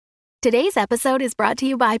Today's episode is brought to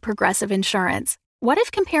you by Progressive Insurance. What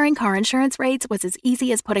if comparing car insurance rates was as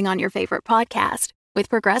easy as putting on your favorite podcast? With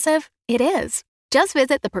Progressive, it is. Just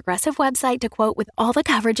visit the Progressive website to quote with all the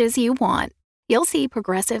coverages you want. You'll see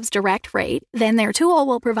Progressive's direct rate, then their tool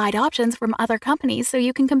will provide options from other companies so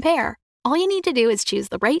you can compare. All you need to do is choose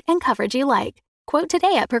the rate and coverage you like. Quote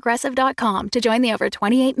today at Progressive.com to join the over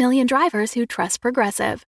 28 million drivers who trust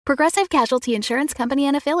Progressive. Progressive Casualty Insurance Company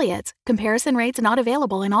and Affiliates. Comparison rates not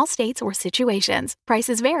available in all states or situations.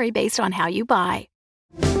 Prices vary based on how you buy.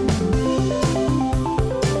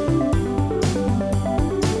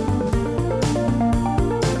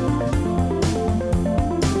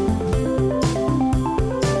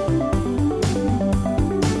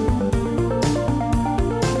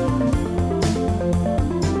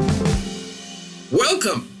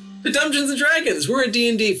 Welcome to Dungeons & Dragons. We're a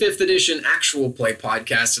D&D 5th edition actual play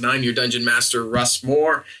podcast, and I'm your Dungeon Master, Russ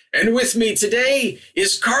Moore. And with me today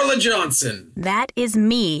is Carla Johnson. That is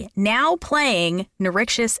me, now playing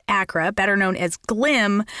Nerixus Acra, better known as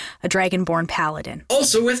Glim, a Dragonborn Paladin.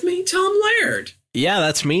 Also with me, Tom Laird. Yeah,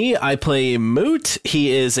 that's me. I play Moot.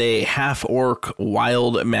 He is a half-orc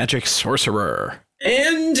wild magic sorcerer.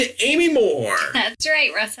 And Amy Moore. That's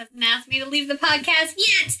right. Russ hasn't asked me to leave the podcast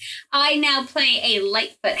yet. I now play a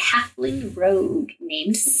Lightfoot halfling rogue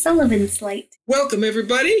named Sullivan Slight. Welcome,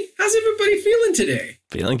 everybody. How's everybody feeling today?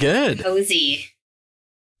 Feeling good. Cozy.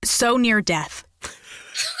 So near death.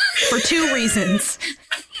 For two reasons.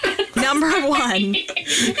 Number one,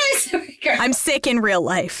 I'm sorry, girl. I'm sick in real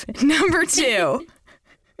life. Number two,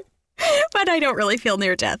 but I don't really feel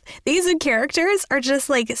near death. These characters are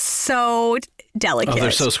just like so delicate. Oh,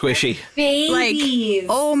 they're so squishy. Babies. Like,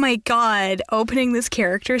 oh my God, opening this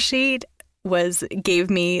character sheet gave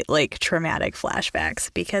me like traumatic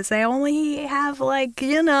flashbacks because they only have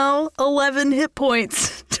 11 hit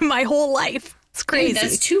points to my whole life. It's crazy. Dude,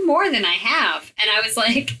 that's two more than I have. And I was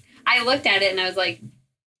like, I looked at it and I was like,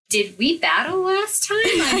 did we battle last time?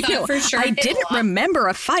 I thought for sure. I didn't remember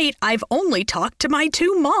a fight. I've only talked to my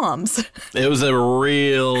two moms. It was a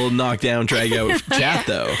real knockdown, drag out chat,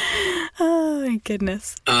 though. Oh, my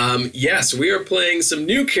goodness. Yes, we are playing some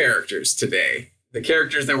new characters today. The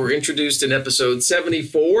characters that were introduced in episode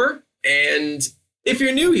 74. And if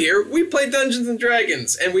you're new here, we play Dungeons &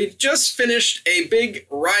 Dragons. And we just finished a big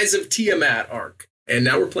Rise of Tiamat arc. And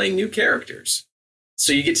now we're playing new characters.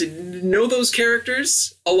 So you get to know those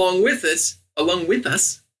characters along with us,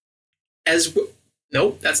 as well.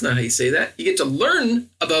 No, that's not how you say that. You get to learn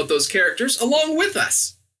about those characters along with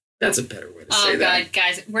us. That's a better way to say that. Oh, God,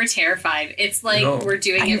 guys, we're terrified. It's like we're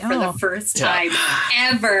doing it for the first time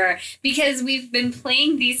ever because we've been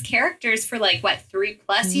playing these characters for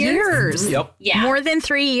 3+ years? Yep. Yeah. More than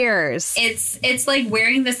 3 years. It's like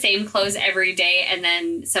wearing the same clothes every day and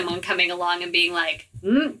then someone coming along and being like,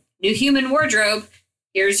 new human wardrobe.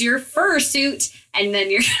 Here's your fursuit. And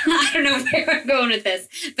then I don't know where I'm going with this,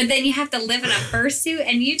 but then you have to live in a fursuit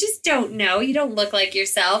and you just don't know. You don't look like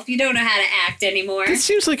yourself. You don't know how to act anymore. This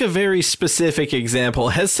seems like a very specific example.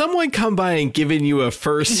 Has someone come by and given you a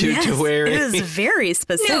fursuit to wear? It is very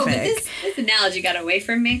specific. No, but this analogy got away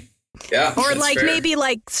from me. Yeah, or fair. maybe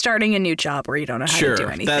starting a new job where you don't know how to do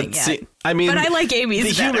anything yet. I mean, but I like Amy's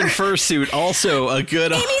the better. human fursuit also a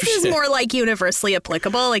good Amy's option. is more universally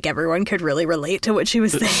applicable. Everyone could really relate to what she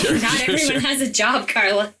was saying. Not everyone has a job,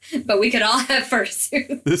 Carla, but we could all have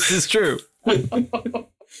fursuits. This is true.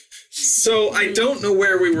 So I don't know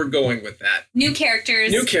where we were going with that. New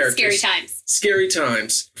characters. Scary times. Scary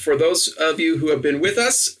times. For those of you who have been with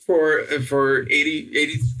us for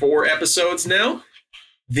 84 episodes now,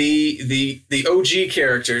 the OG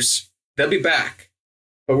characters, they'll be back.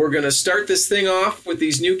 But we're going to start this thing off with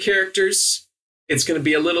these new characters. It's going to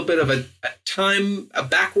be a little bit of a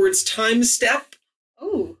backwards time step.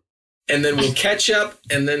 Ooh. And then we'll catch up,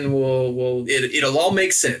 and then it'll all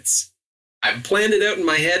make sense. I've planned it out in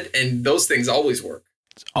my head, and those things always work.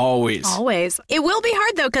 Always. It will be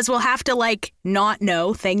hard, though, because we'll have to, not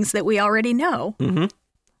know things that we already know. Mm-hmm.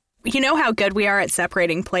 You know how good we are at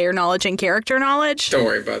separating player knowledge and character knowledge? Don't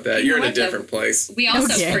worry about that. You're in a different place. We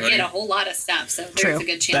also forget a whole lot of stuff, so there's a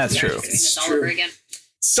good chance we're doing this all over again.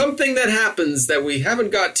 Something that happens that we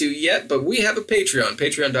haven't got to yet, but we have a Patreon,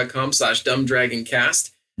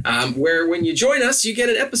 patreon.com/dumbdragoncast, where when you join us, you get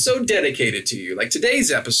an episode dedicated to you. Like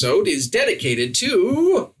today's episode is dedicated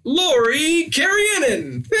to Lori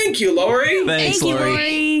Carrianen. Thank you, Lori. Thanks,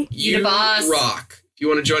 Lori. You the boss. Rock. If you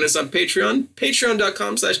want to join us on Patreon,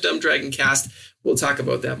 patreon.com/dumbdragoncast. We'll talk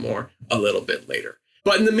about that more a little bit later.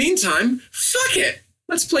 But in the meantime, fuck it.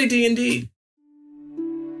 Let's play D&D.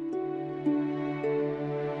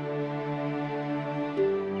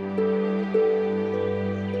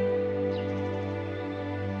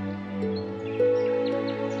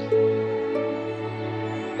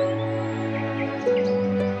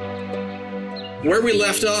 Where we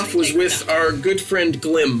left off was with our good friend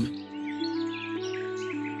Glim.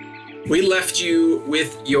 We left you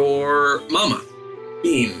with your mama,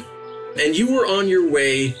 Bean, and you were on your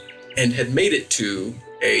way and had made it to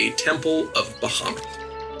a temple of Bahamut.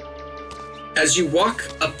 As you walk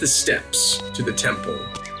up the steps to the temple,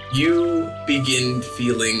 you begin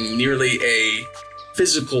feeling nearly a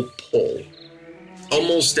physical pull,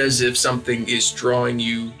 almost as if something is drawing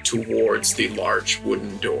you towards the large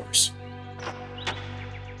wooden doors.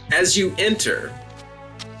 As you enter,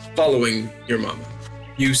 following your mama,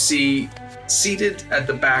 you see, seated at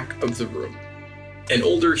the back of the room, an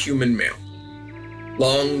older human male.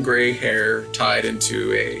 Long gray hair tied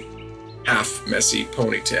into a half-messy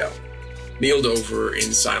ponytail, kneeled over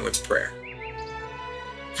in silent prayer.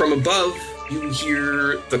 From above, you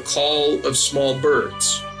hear the call of small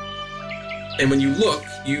birds. And when you look,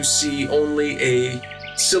 you see only a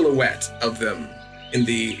silhouette of them in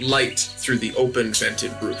the light through the open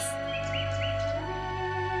vented roof.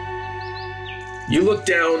 You look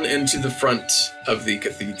down into the front of the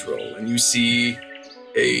cathedral and you see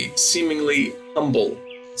a seemingly humble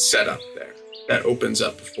setup there that opens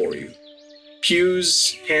up before you.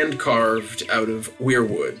 Pews hand-carved out of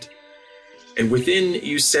weirwood, and within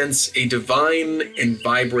you sense a divine and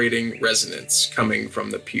vibrating resonance coming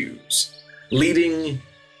from the pews, leading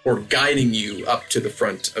or guiding you up to the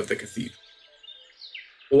front of the cathedral.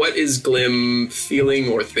 What is Glim feeling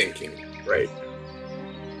or thinking right now?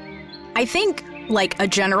 I think, like, a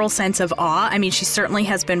general sense of awe. I mean, she certainly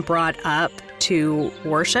has been brought up to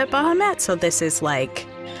worship Bahamut, so this is, like,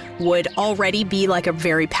 would already be, like, a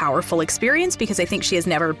very powerful experience because I think she has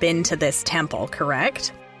never been to this temple,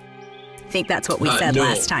 correct? I think that's what we said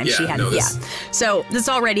last time. Yeah, she had, So this is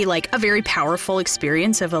already, like, a very powerful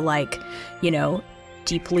experience of a, like, you know,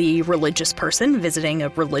 deeply religious person visiting a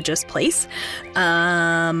religious place.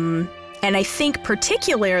 And I think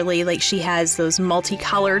particularly, like, she has those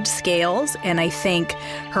multicolored scales, and I think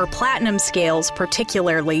her platinum scales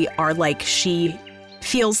particularly are like she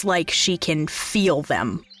feels like she can feel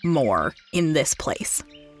them more in this place.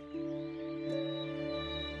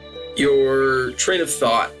 Your train of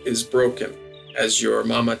thought is broken as your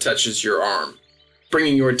mama touches your arm,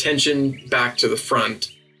 bringing your attention back to the front,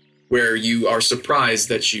 where you are surprised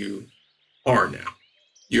that you are now.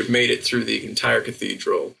 You've made it through the entire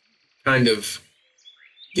cathedral, kind of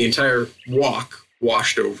the entire walk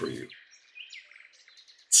washed over you.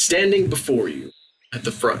 Standing before you at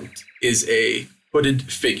the front is a hooded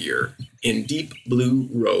figure in deep blue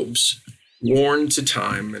robes, worn to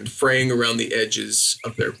time and fraying around the edges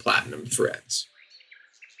of their platinum threads.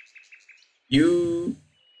 You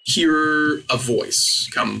hear a voice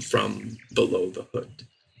come from below the hood.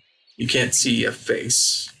 You can't see a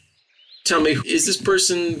face. Tell me, is this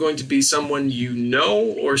person going to be someone you know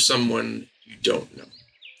or someone you don't know?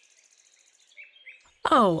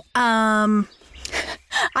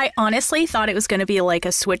 I honestly thought it was going to be like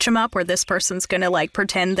a switch 'em up where this person's going to, like,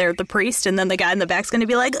 pretend they're the priest and then the guy in the back's going to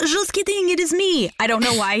be like, just kidding, it is me. I don't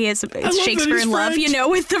know why he is Shakespeare in Love, you know,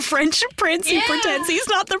 with the French prince who pretends he's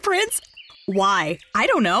not the prince. Why? I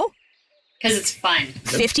don't know. Because it's fun.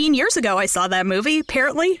 15 years ago, I saw that movie,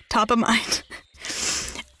 apparently. Top of mind.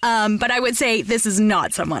 But I would say this is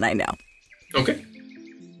not someone I know. Okay.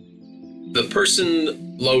 The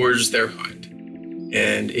person lowers their hood,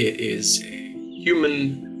 and it is a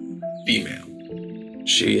human female.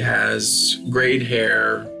 She has grayed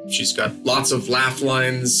hair. She's got lots of laugh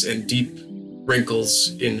lines and deep wrinkles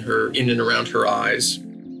in and around her eyes.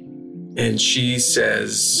 And she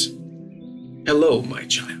says, "Hello, my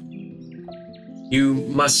child. You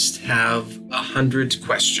must have 100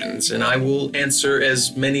 questions, and I will answer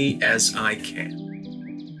as many as I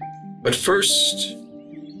can. But first,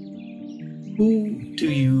 who do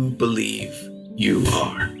you believe you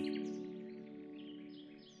are?"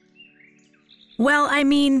 Well, I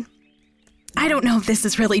mean, I don't know if this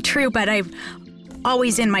is really true, but I've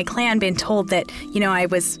always in my clan been told that, you know, I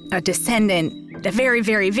was a descendant, a very,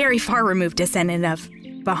 very, very far removed descendant of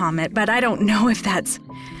Bahamut, but I don't know if that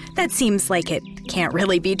seems like it can't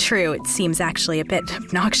really be true. It seems actually a bit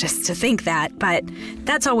obnoxious to think that, but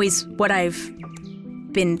that's always what I've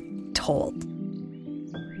been told.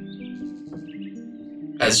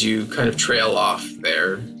 As you kind of trail off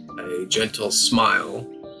there, a gentle smile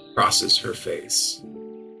crosses her face.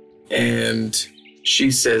 And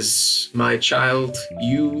she says, "My child,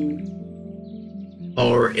 you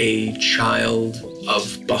are a child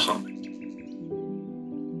of Bahamut.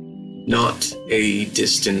 Not a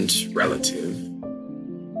distant relative,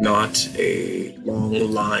 not a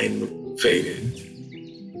long line faded.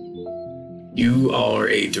 You are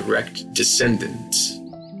a direct descendant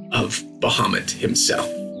of Bahamut himself.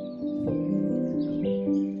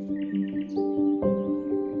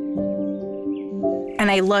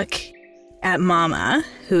 And I look at Mama,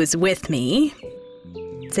 who's with me,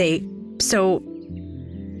 say, so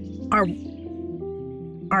are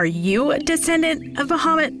you a descendant of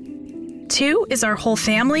Bahamut too? Is our whole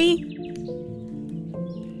family?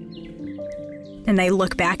 And I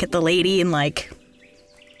look back at the lady and like...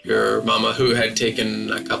 Your mama, who had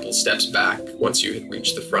taken a couple steps back once you had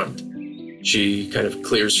reached the front, she kind of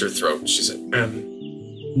clears her throat. She said,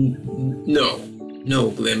 no,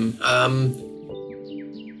 Glim.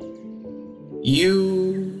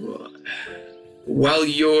 While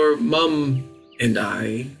your mum and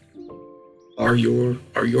I are your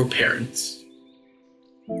parents,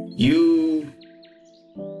 you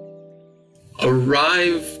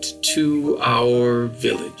arrived to our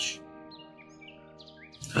village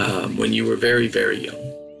when you were very, very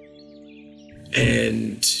young.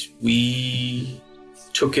 And we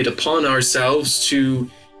took it upon ourselves to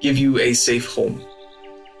give you a safe home.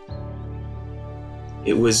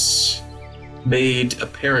 It was made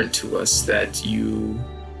apparent to us that you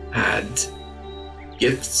had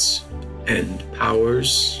gifts and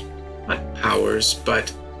powers, not powers,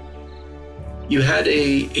 but you had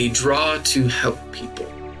a draw to help people.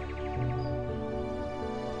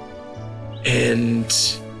 And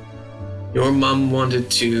your mom wanted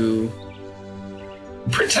to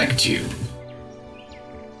protect you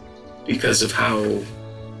because of how,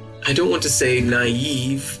 I don't want to say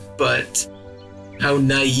naive, but how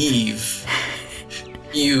naive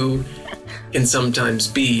you can sometimes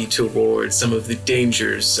be towards some of the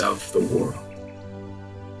dangers of the world.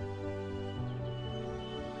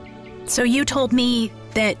 So you told me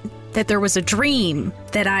that there was a dream,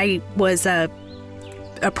 that I was a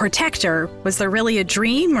protector. Was there really a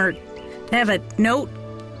dream, or did I have a note,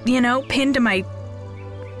 pinned to my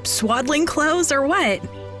swaddling clothes, or what?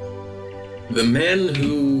 The man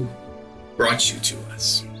who brought you to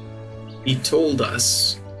us, he told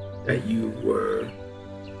us that you were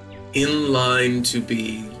in line to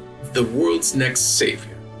be the world's next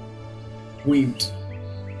savior.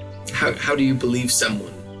 How do you believe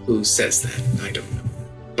someone who says that? I don't know.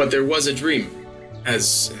 But there was a dream,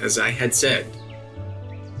 as I had said,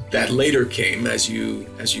 that later came as you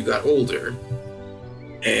got older,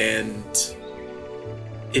 and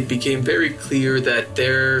it became very clear that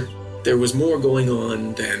there was more going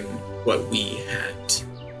on than what we had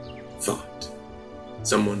thought.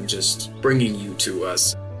 Someone just bringing you to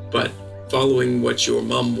us, but following what your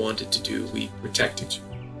mom wanted to do, we protected you.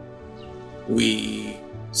 We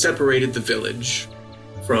separated the village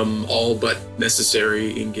from all but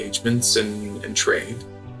necessary engagements and trade,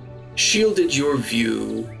 shielded your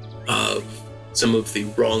view of some of the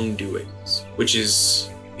wrongdoings, which is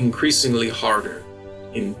increasingly harder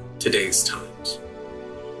in today's times.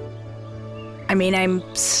 I mean, I'm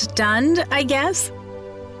stunned, I guess.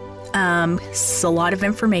 It's a lot of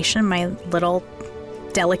information in my little,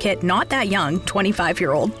 delicate, not that young,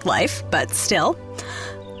 25-year-old life, but still.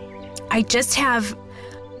 I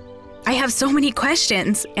have so many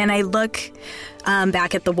questions, and I look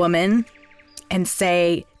back at the woman and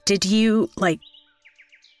say, did you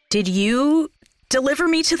deliver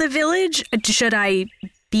me to the village? Should I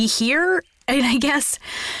be here? And I guess,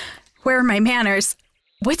 where are my manners?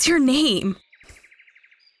 What's your name?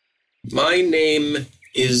 My name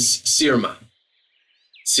is Sirma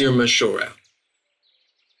Shorel.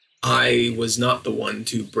 I was not the one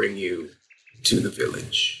to bring you to the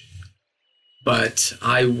village, but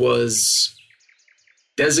I was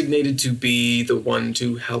designated to be the one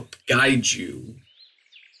to help guide you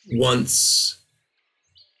once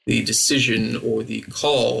the decision or the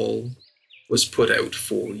call was put out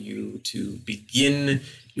for you to begin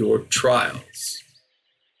your trials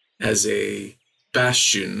as a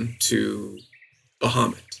bastion to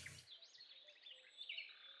Bahamut.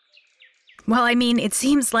 Well, I mean, it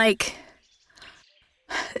seems like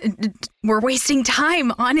we're wasting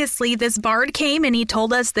time. Honestly, this bard came and he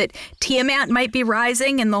told us that Tiamat might be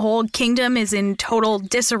rising and the whole kingdom is in total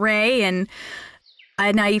disarray. And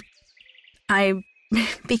I,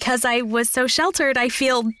 because I was so sheltered, I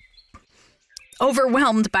feel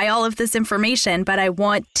overwhelmed by all of this information, but I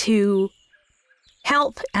want to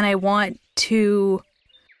help and I want to,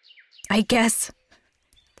 I guess,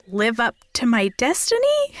 live up to my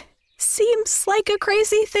destiny. Seems like a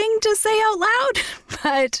crazy thing to say out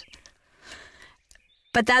loud,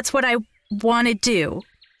 but that's what I want to do.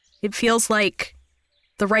 It feels like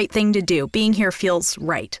the right thing to do. Being here feels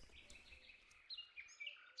right.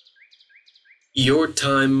 Your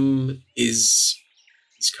time is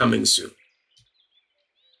coming soon.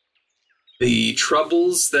 The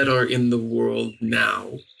troubles that are in the world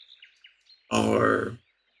now are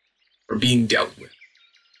being dealt with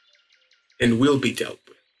and will be dealt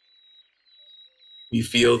with. We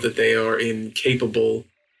feel that they are in capable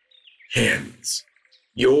hands.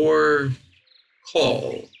 Your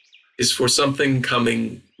call is for something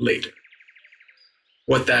coming later.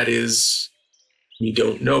 What that is, we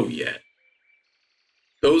don't know yet.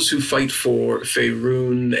 Those who fight for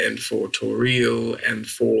Faerun and for Toril and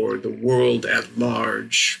for the world at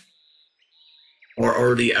large are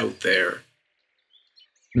already out there,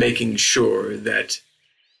 making sure that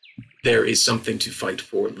there is something to fight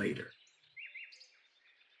for later.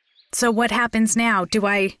 So what happens now?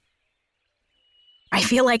 I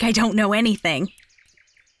feel like I don't know anything.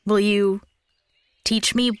 Will you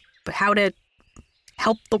teach me how to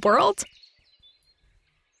help the world?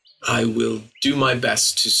 I will do my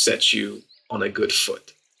best to set you on a good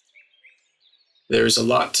foot. There's a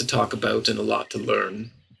lot to talk about and a lot to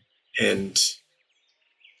learn, and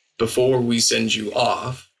before we send you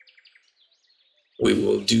off, we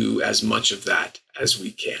will do as much of that as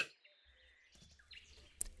we can.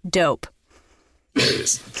 Dope. There it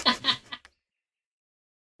is.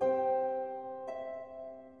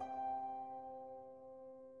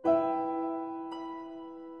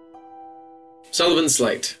 Sullivan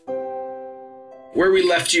Slate. Where we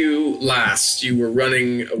left you last, you were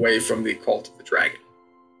running away from the Cult of the Dragon.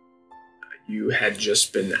 You had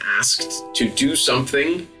just been asked to do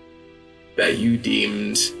something that you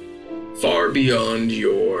deemed far beyond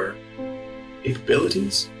your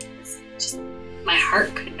capabilities. Just, my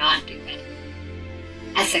heart could not do it.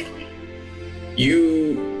 Ethically.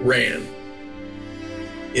 You ran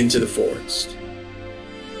into the forest.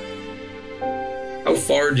 How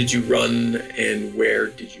far did you run and where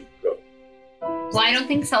did you go? Well, I don't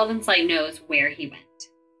think Sullivan Slate knows where he went.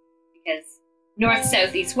 Because north,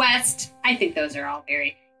 south, east, west, I think those are all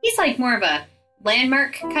he's like more of a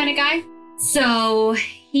landmark kind of guy. So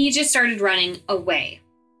he just started running away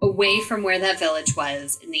from where that village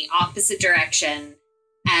was, in the opposite direction,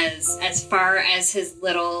 as far as his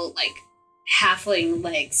little, like, halfling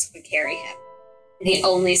legs would carry him. And he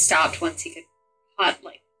only stopped once he could,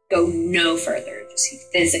 go no further. Just he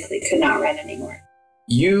physically could not run anymore.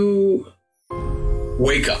 You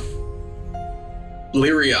wake up,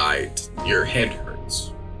 bleary-eyed, your head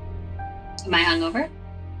hurts. Am I hungover?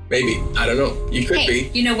 Maybe. I don't know. You could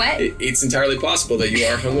be. You know what? It's entirely possible that you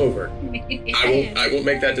are hungover. I won't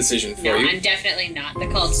make that decision for you. No, I'm definitely not. The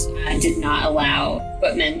cult did not allow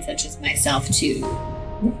footmen such as myself to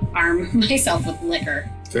arm myself with liquor.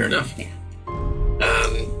 Fair enough. Yeah.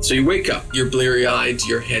 So you wake up, you're bleary-eyed,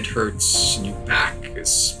 your head hurts, and your back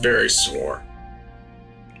is very sore.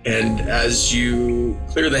 And as you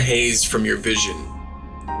clear the haze from your vision,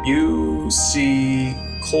 you see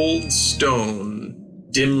cold stone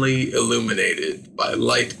dimly illuminated by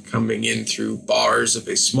light coming in through bars of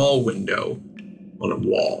a small window on a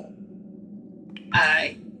wall.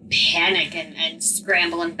 I panic and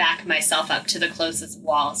scramble and back myself up to the closest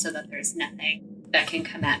wall so that there's nothing that can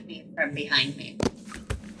come at me from behind me.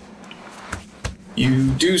 You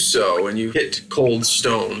do so, and you hit cold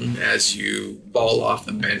stone as you fall off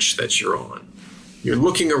the bench that you're on. You're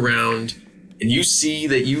looking around, and you see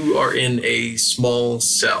that you are in a small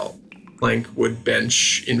cell. Plank wood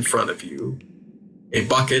bench in front of you, a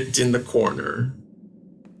bucket in the corner,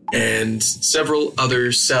 and several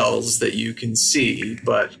other cells that you can see,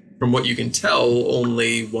 but from what you can tell,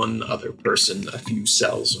 only one other person a few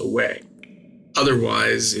cells away.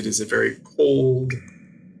 Otherwise, it is a very cold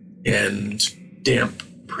and damp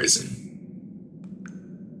prison.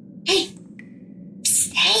 Hey!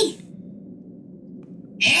 Psst,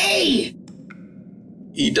 hey!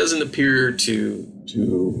 He doesn't appear to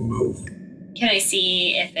move. Can I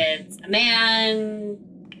see if it's a man?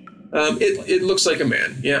 It looks like a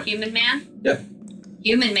man, yeah. Human man? Yeah.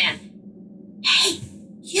 Human man. Hey,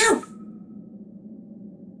 you!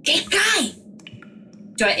 Big guy!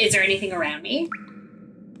 Is there anything around me?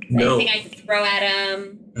 No. Anything I can throw at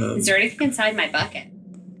him? Is there anything inside my bucket?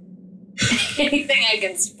 Anything I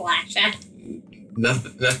can splash at?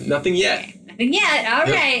 Nothing yet. Okay. Nothing yet. All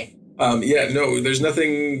right. No, there's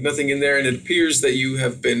nothing in there, and it appears that you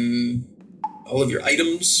have been... All of your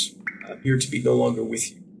items appear to be no longer with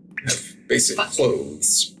you. You have basic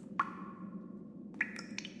clothes.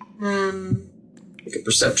 Make a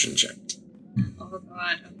perception check. Oh,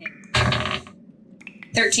 God. Okay.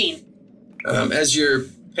 13. As you're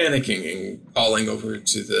panicking and calling over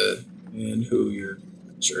to the man who you're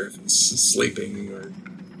not sure if he's sleeping or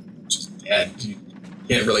just dead, you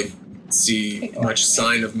can't really see much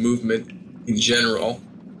sign of movement in general.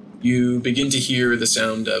 you begin to hear the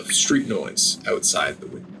sound of street noise outside the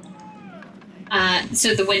window.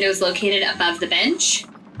 So the window's located above the bench?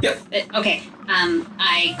 Yep. Okay.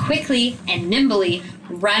 I quickly and nimbly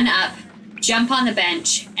run up, jump on the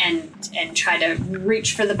bench, and try to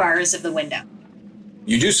reach for the bars of the window.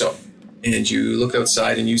 You do so. And you look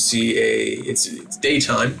outside and you see it's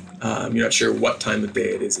daytime. You're not sure what time of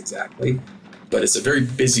day it is exactly, but it's a very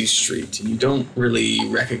busy street, and you don't really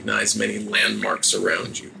recognize many landmarks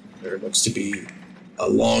around you. There looks to be a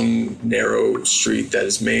long, narrow street that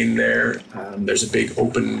is main there. There's a big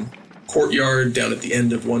open courtyard down at the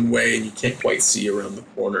end of one way, and you can't quite see around the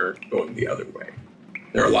corner going the other way.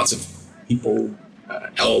 There are lots of people,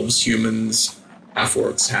 elves, humans,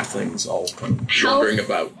 half-orcs, halflings, all kind of wandering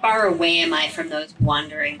about. How far away am I from those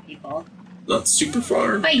wandering people? Not super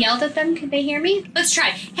far. If I yelled at them, could they hear me? Let's try.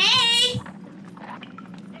 Hey!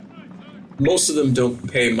 Most of them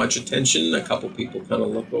don't pay much attention. A couple people kind of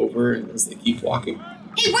look over and as they keep walking.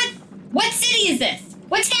 Hey, what city is this?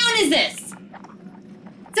 What town is this?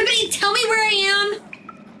 Somebody tell me where I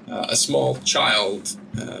am. A small child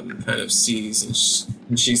kind of sees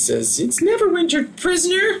and she says, "It's Neverwinter,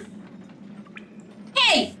 prisoner."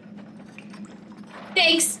 Hey!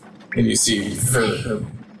 Thanks. And you see her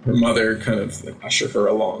mother kind of like usher her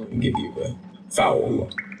along and give you a foul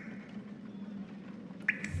look.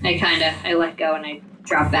 I let go and I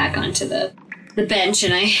drop back onto the bench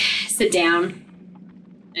and I sit down.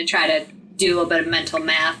 I try to do a little bit of mental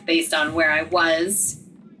math based on where I was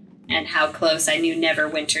and how close I knew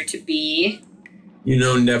Neverwinter to be. You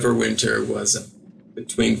know, Neverwinter was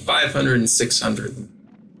between 500 and 600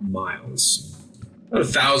 miles. About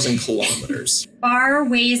 1,000 kilometers. Far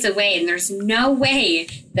ways away, and there's no way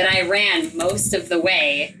that I ran most of the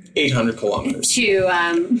way 800 kilometers to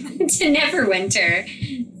Neverwinter.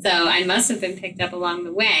 So I must have been picked up along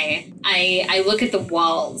the way. I look at the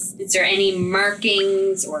walls. Is there any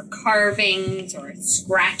markings or carvings or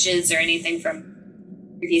scratches or anything from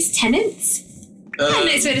previous tenants? A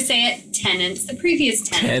nice way to say it. Tenants. The previous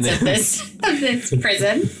tenants of this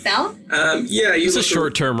prison. No? Yeah, it's a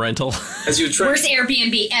short-term rental. As you try. Worst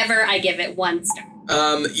Airbnb ever. I give it 1 star.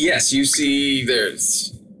 Yes, you see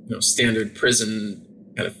there's standard prison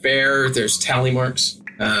kind of fare. There's tally marks.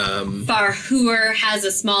 Farhur has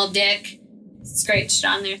a small dick. Scratched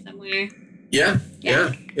on there somewhere. Yeah.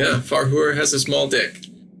 Farhur has a small dick.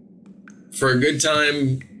 For a good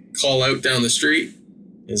time, call out down the street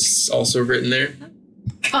is also written there.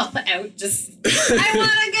 Call out, just, I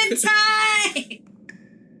want a good time!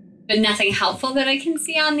 But nothing helpful that I can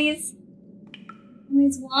see on these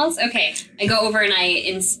walls? Okay, I go over and I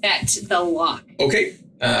inspect the lock. Okay,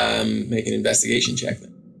 make an investigation check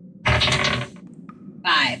then.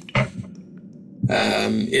 5.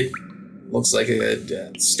 It looks like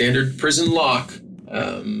a standard prison lock.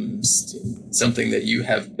 Something that you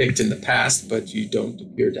have picked in the past, but you don't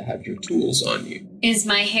appear to have your tools on you. Is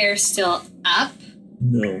my hair still up?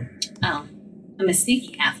 No. Oh, I'm a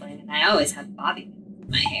sneaky halfling, and I always have bobby pins in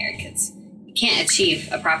my hair, because you can't achieve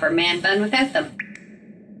a proper man bun without them.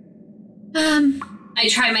 I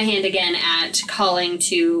try my hand again at calling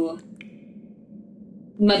to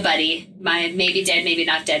my buddy, my maybe dead, maybe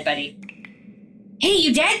not dead buddy. Hey,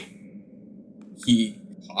 you dead? He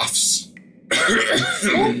coughs.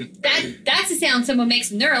 Oh, that's a sound someone makes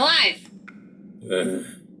when they're alive.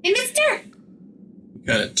 Hey, mister! He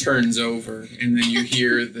kind of turns over, and then you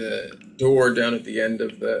hear the door down at the end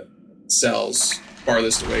of the cells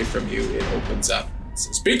farthest away from you. It opens up. It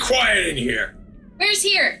says, "Be quiet in here." Where's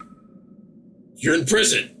here? You're in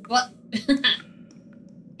prison. What?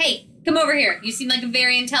 Hey, come over here. You seem like a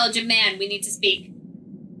very intelligent man. We need to speak.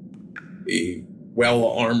 A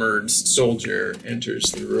well-armored soldier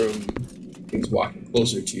enters the room. He's walking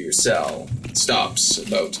closer to your cell. Stops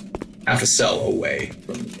about half a cell away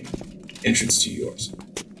from the entrance to yours.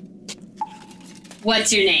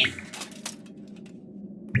 What's your name?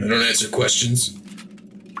 I don't answer questions.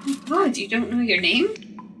 Oh, God, you don't know your name?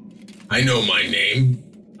 I know my name.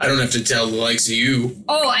 I don't have to tell the likes of you.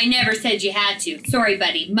 Oh, I never said you had to. Sorry,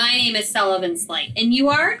 buddy. My name is Sullivan Slight. And you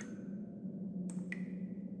are?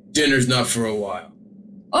 Dinner's not for a while.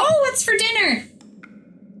 Oh, what's for dinner?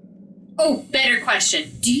 Oh, better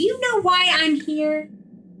question. Do you know why I'm here?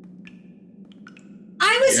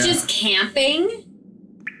 I was just camping,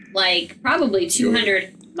 like probably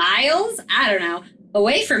 200 miles, I don't know,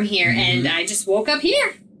 away from here, and I just woke up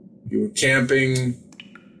here. You were camping,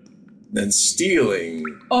 then stealing.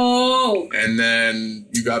 Oh. And then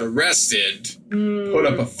you got arrested, put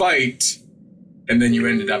up a fight, and then you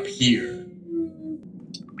ended up here.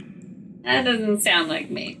 That doesn't sound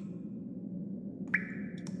like me.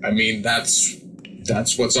 I mean, that's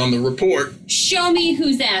That's what's on the report. Show me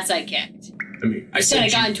whose ass I kicked. I mean, I said I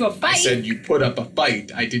got into a fight. I said you put up a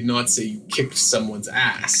fight. I did not say you kicked someone's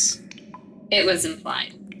ass. It was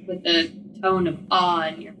implied with the tone of awe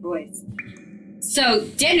in your voice. So,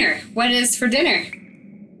 dinner. What is for dinner?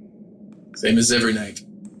 Same as every night.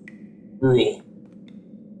 Rule.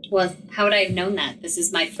 Well, how would I have known that? This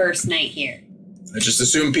is my first night here. I just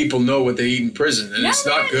assume people know what they eat in prison, and it's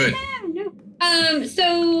not good. No.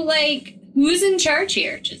 So, like, who's in charge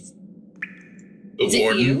here? Just The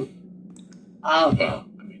warden. It you? Oh, okay. Well,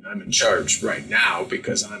 I mean, I'm in charge right now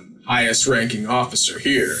because I'm highest ranking officer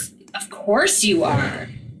here. Of course you are.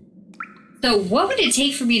 So what would it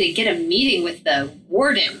take for me to get a meeting with the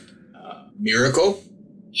warden? Miracle?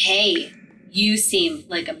 Hey, you seem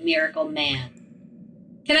like a miracle man.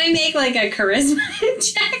 Can I make like a charisma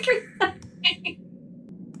check or something?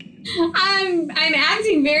 I'm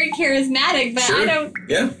acting very charismatic, but sure. I don't.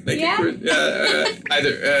 Yeah,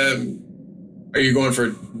 either. Are you going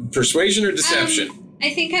for persuasion or deception?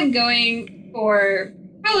 I think I'm going for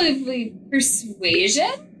probably persuasion.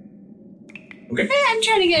 Okay. I'm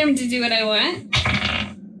trying to get him to do what I want.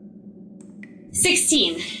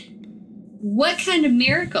 16. What kind of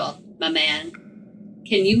miracle, my man,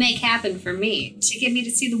 can you make happen for me to get me to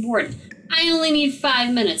see the warden? I only need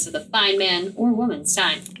 5 minutes of the fine man or woman's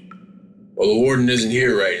time. Well, the warden isn't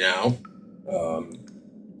here right now.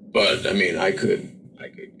 But I mean, I could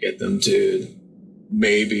get them to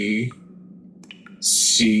maybe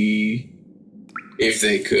see if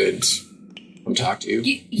they could come talk to you.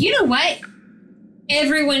 You know what?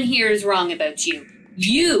 Everyone here is wrong about you.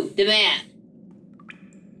 You, the man.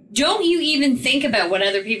 Don't you even think about what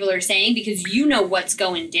other people are saying because you know what's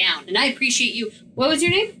going down. And I appreciate you. What was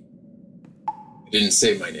your name? I didn't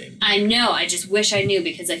say my name. I know. I just wish I knew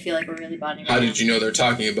because I feel like we're really bonding right How now. did you know they're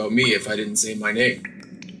talking about me if I didn't say my name?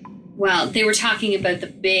 Well, they were talking about the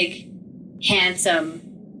big,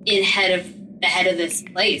 handsome, the head of this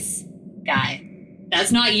place guy.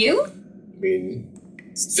 That's not you? I mean...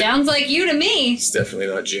 Sounds like you to me. It's definitely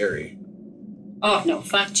not Jerry. Oh, no,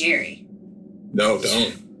 fuck Jerry. No,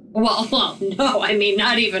 don't. Well, no, I mean,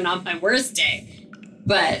 not even on my worst day.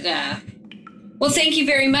 But, well, thank you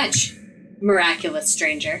very much, miraculous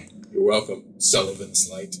stranger. You're welcome, Sullivan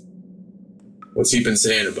Slight. What's he been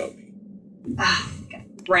saying about me? Ah, God.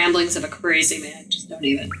 Ramblings of a crazy man. Just don't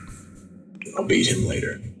even. I'll beat him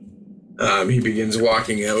later. He begins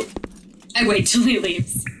walking out, I wait till he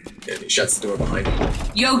leaves. and he shuts the door behind him.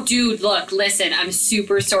 Yo, dude, look, listen, I'm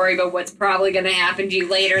super sorry about what's probably going to happen to you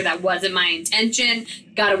later. That wasn't my intention.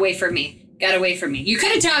 Got away from me. You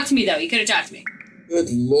could have talked to me, though. Good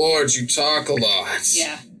Lord, you talk a lot.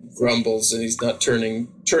 Yeah. Grumbles, and he's not turning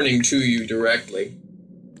to you directly.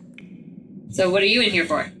 So what are you in here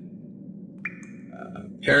for?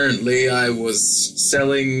 Apparently, I was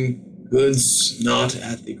selling goods not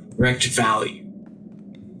at the correct value,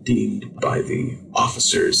 deemed by the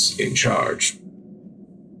officers in charge.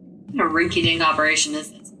 What a rinky-dink operation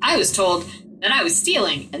is this? I was told that I was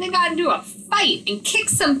stealing, and then got into a fight and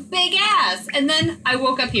kicked some big ass, and then I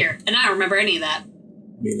woke up here, and I don't remember any of that.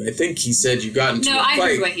 I mean, I think he said you got into a fight. No, I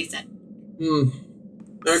heard what he said.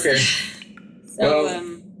 Okay.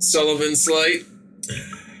 So, Sullivan Slight.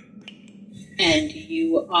 And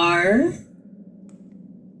you are?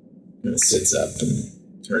 Sits up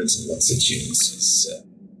and turns and looks at you and says,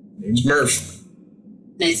 name's Murph.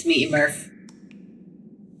 Nice to meet you, Murph.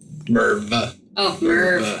 Merv. Oh,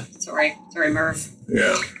 Merv. Sorry, Merv.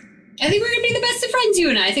 Yeah. I think we're gonna be the best of friends, you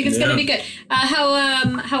and I. I think it's gonna be good.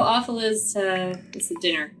 How awful is the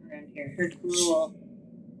dinner around here? Heard cool.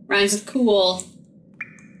 Rhymes with cool.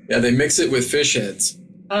 Yeah, they mix it with fish heads.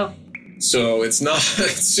 Oh. So it's not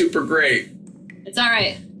super great. It's all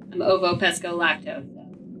right. I'm ovo pesco lacto. So.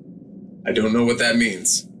 I don't know what that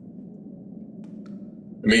means.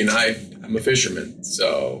 I mean, I'm a fisherman,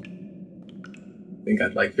 so I think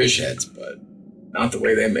I'd like fish heads, but not the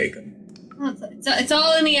way they make them. Well, it's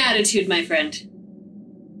all in the attitude, my friend.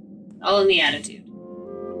 All in the attitude.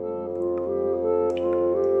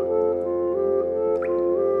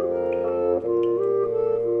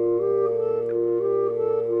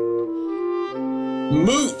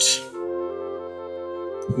 Moot!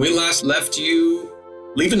 We last left you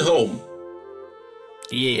leaving home.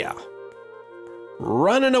 Yeah.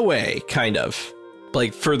 Running away, kind of.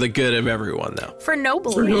 Like, for the good of everyone, though. For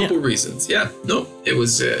noble For reasons. noble reasons. Yeah, no, it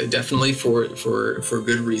was definitely for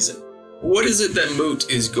good reason. What is it that Moot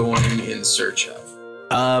is going in search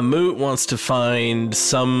of? Moot wants to find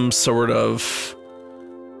some sort of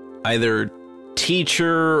either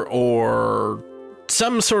teacher or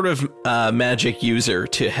some sort of magic user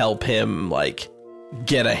to help him, like,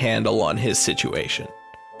 get a handle on his situation.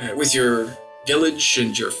 With your village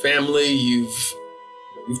and your family, you've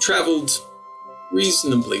traveled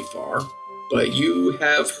reasonably far, but you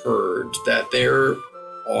have heard that there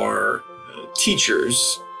are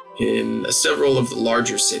teachers in several of the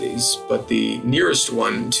larger cities, but the nearest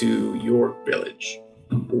one to your village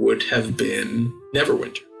would have been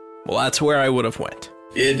Neverwinter. Well, that's where I would have went.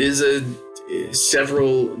 It is a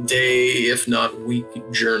several day, if not week,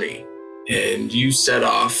 journey, and you set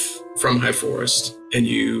off from High Forest, and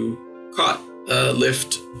you caught a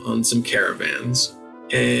lift on some caravans,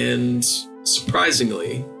 and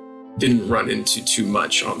surprisingly didn't run into too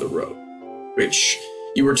much on the road, which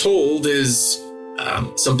you were told is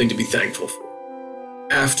something to be thankful for.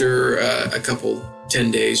 After a couple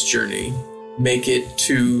 10 days journey, make it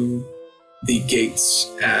to the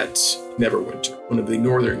gates at Neverwinter, one of the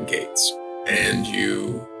northern gates, and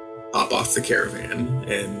you hop off the caravan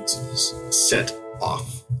and set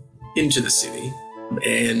off into the city.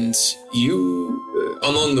 And you,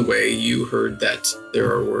 along the way, you heard that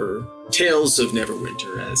there were tales of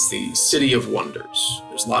Neverwinter as the city of wonders.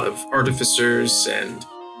 There's a lot of artificers and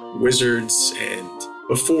wizards, and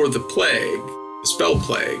before the plague, the spell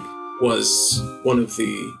plague was one of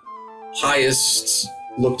the highest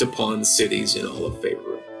looked upon cities in all of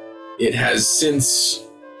Faerun. It has since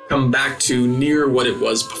come back to near what it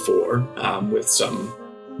was before, with some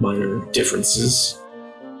minor differences.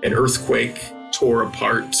 An earthquake tore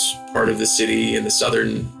apart part of the city in the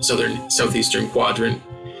southeastern quadrant.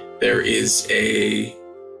 There is a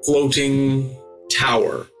floating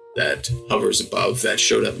tower that hovers above that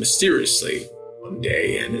showed up mysteriously one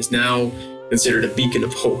day and is now considered a beacon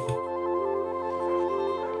of hope.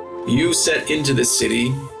 You set into the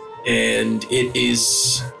city, and it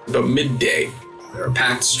is about midday. There are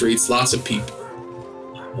packed streets, lots of people,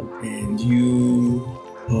 and you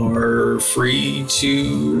are free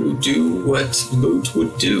to do what Moot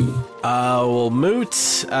would do. Moot,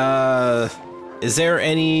 is there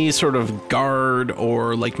any sort of guard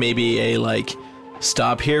or maybe a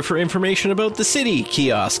stop here for information about the city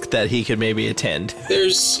kiosk that he could maybe attend?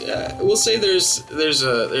 There's, we'll say there's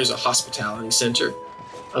a hospitality center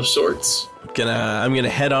of sorts. I'm gonna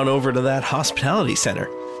head on over to that hospitality center.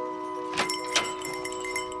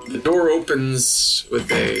 The door opens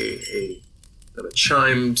with a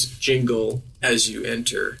chimed jingle as you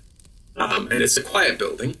enter, and it's a quiet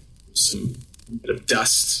building. Some bit of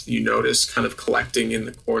dust you notice kind of collecting in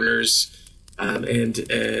the corners, and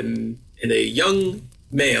a young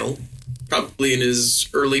male, probably in his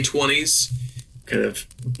early 20s, kind of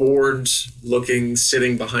bored looking,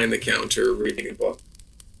 sitting behind the counter reading a book.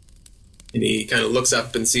 And he kind of looks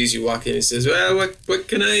up and sees you walk in. He says, "Well, what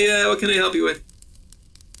can I help you with?"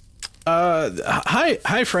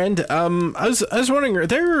 Hi, friend. I was wondering, are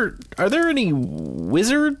there any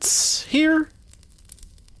wizards here?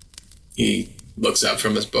 He looks up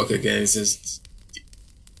from his book again. He says,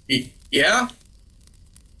 "Yeah."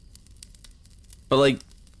 But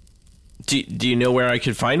do you know where I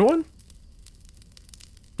could find one?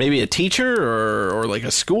 Maybe a teacher or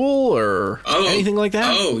a school or anything like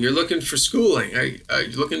that? Oh, you're looking for schooling. Are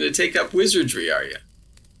you looking to take up wizardry, are you?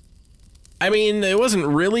 I mean, it wasn't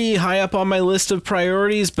really high up on my list of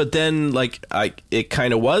priorities, but then it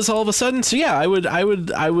kind of was all of a sudden. So yeah, I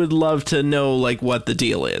would love to know what the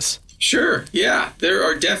deal is. Sure. Yeah, there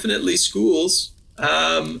are definitely schools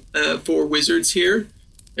for wizards here.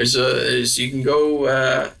 You can go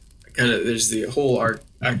there's the whole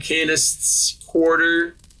Arcanists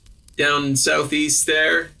quarter down southeast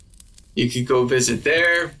there. You could go visit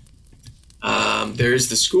there. There's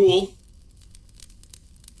the school.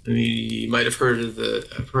 I mean, you might have heard of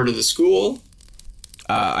the school.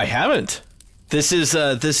 I haven't. This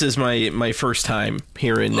is my first time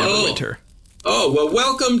here in Neverwinter. Oh, well,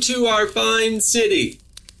 welcome to our fine city.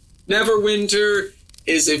 Neverwinter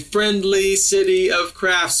is a friendly city of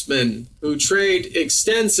craftsmen who trade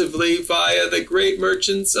extensively via the great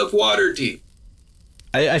merchants of Waterdeep.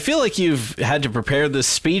 I feel like you've had to prepare this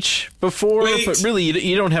speech before, but really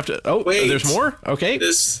you don't have to. Oh, wait. There's more? Okay.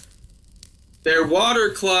 Their water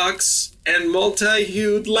clocks and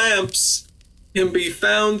multi-hued lamps can be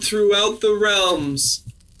found throughout the realms.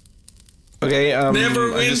 Okay,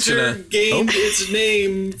 Neverwinter gained its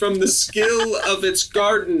name from the skill of its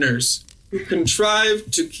gardeners, who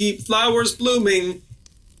contrived to keep flowers blooming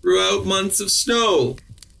throughout months of snow.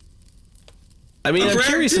 I mean, I'm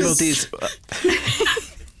curious about these.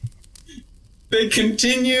 They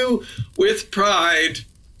continue with pride.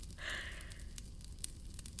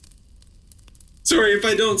 Sorry if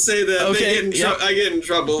I don't say that. Okay, I get in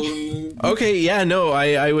trouble. Okay, yeah, no,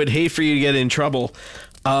 I would hate for you to get in trouble.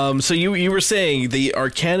 So you were saying the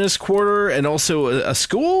Arcanist Quarter and also a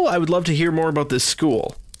school? I would love to hear more about this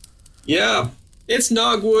school. Yeah, it's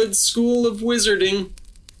Nogwood's School of Wizarding.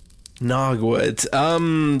 Nogwood.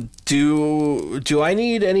 Do I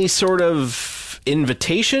need any sort of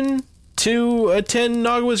invitation to attend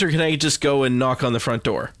Nogwoods, or can I just go and knock on the front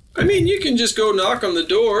door? I mean, you can just go knock on the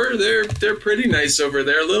door. They're pretty nice over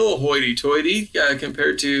there. A little hoity-toity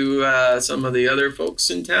compared to some of the other folks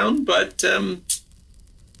in town, but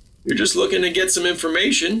you're just looking to get some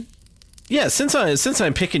information. Yeah, since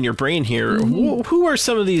I'm picking your brain here, who are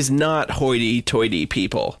some of these not hoity-toity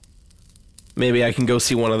people? Maybe I can go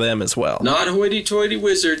see one of them as well. Not hoity-toity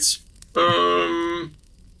wizards. I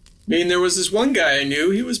mean, there was this one guy I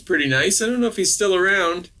knew. He was pretty nice. I don't know if he's still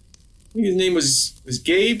around. I think his name was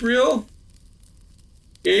Gabriel?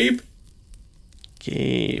 Gabriel.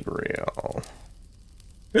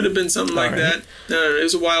 Could have been something like that. No, it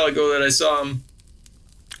was a while ago that I saw him.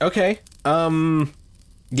 Okay.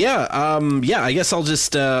 Yeah, I guess I'll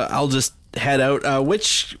just head out.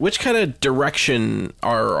 Which kind of direction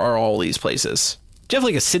are all these places? Do you have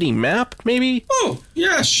like a city map, maybe? Oh,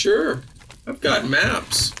 yeah, sure. I've got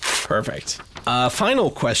maps. Perfect.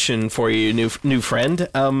 Final question for you, new friend.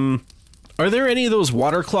 Are there any of those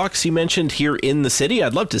water clocks you mentioned here in the city?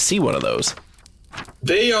 I'd love to see one of those.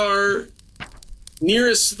 They are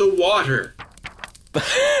nearest the water.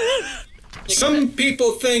 Some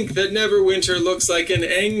people think that Neverwinter looks like an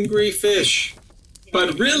angry fish,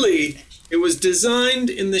 but really, it was designed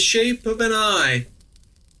in the shape of an eye.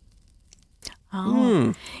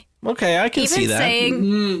 Oh. Okay, I can see that.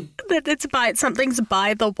 Even saying that something's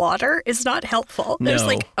by the water is not helpful. No. There's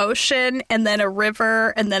like ocean and then a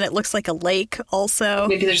river and then it looks like a lake also.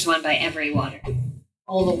 Maybe there's one by every water.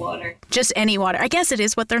 All the water. Just any water. I guess it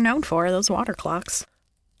is what they're known for, those water clocks.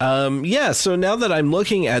 Yeah, so now that I'm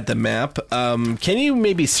looking at the map, can you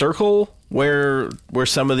maybe circle where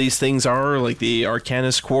some of these things are, like the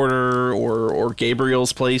Arcanist Quarter or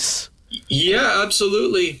Gabriel's place? Yeah,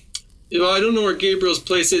 absolutely. Well, I don't know where Gabriel's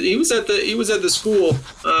place is. He was at the school.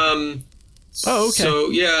 Oh, okay. So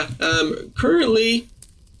yeah, currently,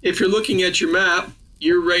 if you're looking at your map,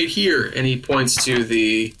 you're right here, and he points to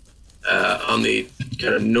the on the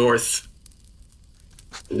kind of northwest.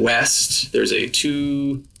 There's a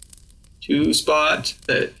two spot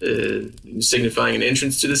that signifying an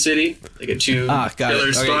entrance to the city, like a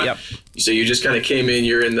pillar spot. Yep. So you just kind of came in.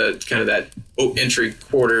 You're in the kind of that open entryway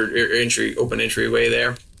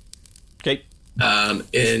there. Okay.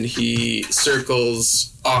 And he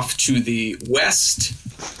circles off to the west.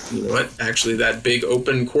 You know what? Actually, that big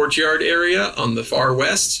open courtyard area on the far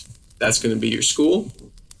west, that's going to be your school.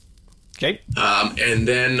 Okay. And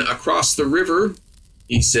then across the river,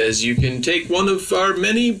 he says you can take one of our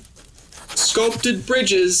many sculpted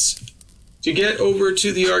bridges to get over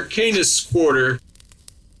to the Arcanist Quarter.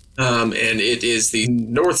 And it is the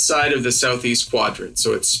north side of the southeast quadrant,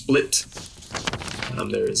 so it's split.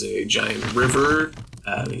 There is a giant river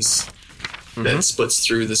that splits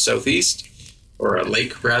through the southeast, or a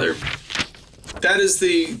lake, rather. That is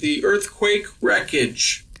the earthquake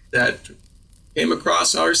wreckage that came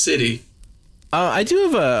across our city. I do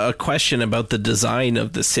have a question about the design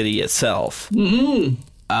of the city itself.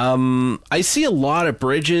 I see a lot of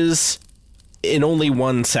bridges in only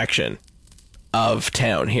one section of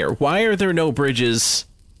town here. Why are there no bridges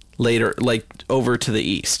later, like over to the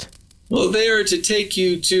east? Well, they are to take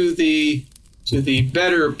you to the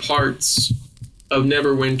better parts of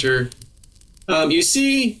Neverwinter. You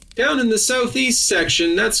see, down in the southeast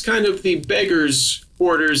section, that's kind of the beggars'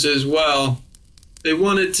 quarters as well. They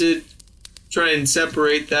wanted to try and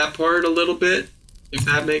separate that part a little bit, if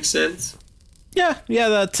that makes sense. Yeah,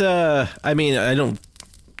 that, I mean, I don't...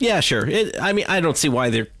 Yeah, sure. I don't see why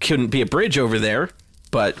there couldn't be a bridge over there,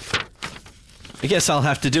 but I guess I'll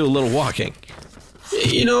have to do a little walking.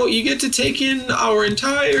 You know, you get to take in our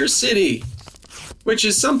entire city, which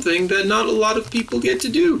is something that not a lot of people get to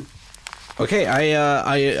do. Okay,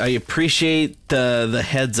 I appreciate the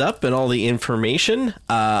heads up and all the information.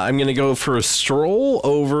 I'm gonna go for a stroll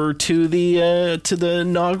over to the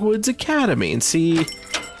Nogwoods Academy and see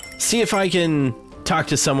if I can talk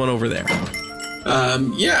to someone over there.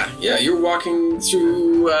 Yeah, you're walking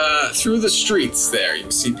through the streets there. You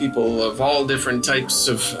see people of all different types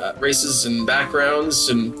of races and backgrounds,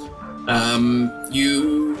 and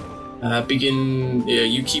you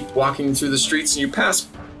keep walking through the streets, and you pass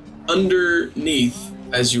underneath,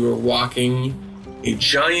 as you are walking, a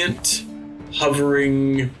giant,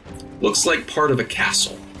 hovering, looks like part of a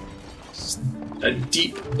castle. A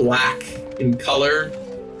deep black in color,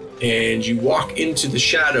 and you walk into the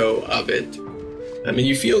shadow of it. I mean,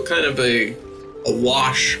 you feel kind of a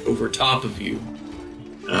awash over top of you.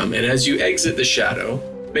 And as you exit the shadow,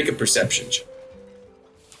 make a perception check.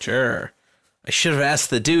 Sure. I should have asked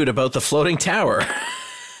the dude about the floating tower.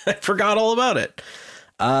 I forgot all about it.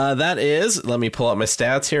 That is, let me pull up my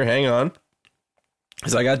stats here. Hang on.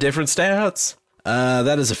 Because I got different stats.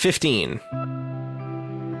 That is a 15.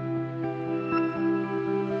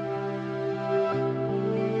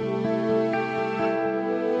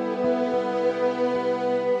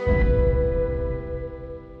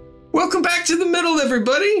 Welcome back to the middle,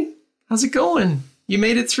 everybody. How's it going? You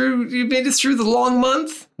made it through the long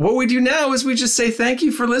month. What we do now is we just say thank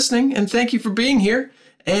you for listening and thank you for being here.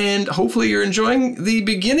 And hopefully you're enjoying the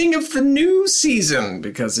beginning of the new season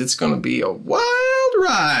because it's going to be a wild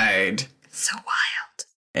ride. So wild.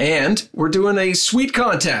 And we're doing a sweet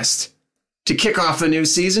contest to kick off the new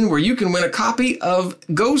season where you can win a copy of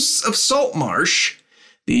Ghosts of Saltmarsh,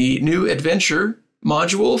 the new adventure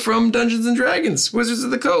module from Dungeons & Dragons, Wizards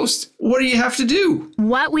of the Coast. What do you have to do?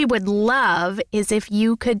 What we would love is if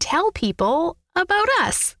you could tell people about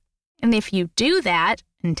us. And if you do that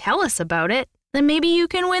and tell us about it, then maybe you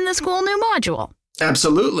can win this cool new module.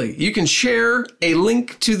 Absolutely. You can share a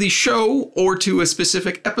link to the show or to a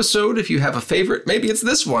specific episode if you have a favorite. Maybe it's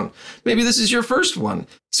this one. Maybe this is your first one.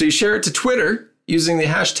 So you share it to Twitter using the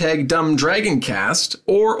hashtag DumbDragonCast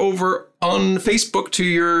or over on Facebook to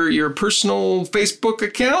your personal Facebook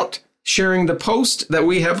account, sharing the post that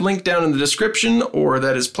we have linked down in the description or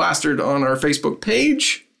that is plastered on our Facebook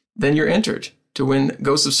page. Then you're entered to win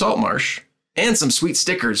Ghosts of Saltmarsh. And some sweet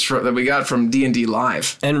stickers that we got from D&D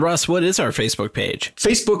Live. And Russ, what is our Facebook page?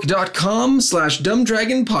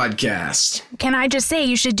 Facebook.com/DumbDragonPodcast. Can I just say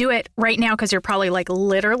you should do it right now because you're probably like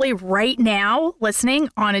literally right now listening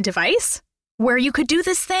on a device where you could do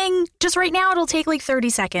this thing just right now. It'll take like 30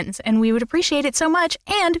 seconds and we would appreciate it so much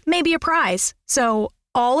and maybe a prize. So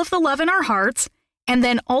all of the love in our hearts and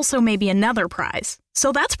then also maybe another prize.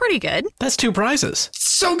 So that's pretty good. That's 2 prizes.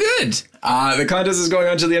 So good. The contest is going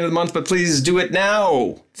on till the end of the month, but please do it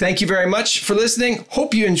now. Thank you very much for listening.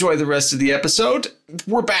 Hope you enjoy the rest of the episode.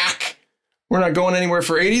 We're back. We're not going anywhere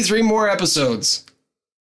for 83 more episodes.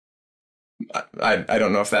 I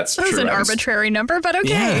don't know if that's true. That was an arbitrary number, but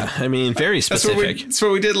okay. Yeah, I mean, very specific. That's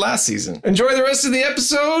what we did last season. Enjoy the rest of the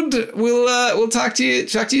episode. We'll talk to you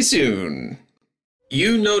soon.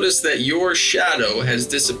 You notice that your shadow has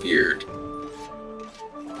disappeared.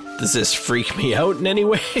 Does this freak me out in any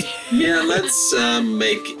way? Yeah, let's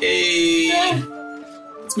make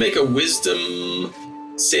a wisdom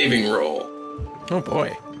saving roll. Oh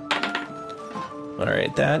boy. All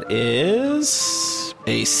right, that is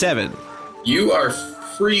a 7. You are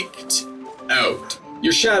freaked out.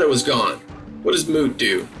 Your shadow is gone. What does Moot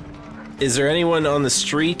do? Is there anyone on the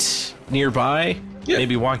street nearby? Yeah.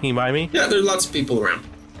 Maybe walking by me? Yeah, there are lots of people around.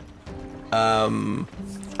 I'm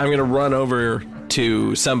gonna run over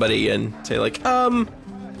to somebody and say like,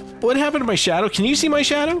 what happened to my shadow? Can you see my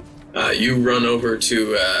shadow? You run over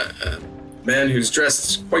to a man who's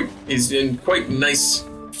dressed he's in quite nice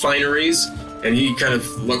fineries, and he kind of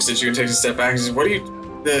looks at you and takes a step back and says,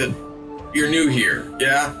 you're new here,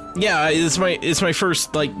 yeah? Yeah, it's my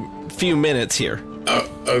first, few minutes here. Oh,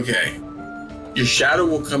 okay. Your shadow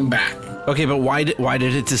will come back. Okay, but why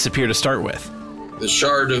did it disappear to start with? The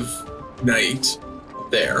Shard of Night,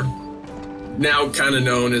 there, now kind of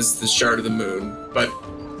known as the Shard of the Moon, but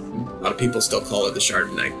a lot of people still call it the Shard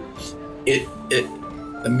of Night.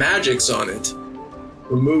 The magics on it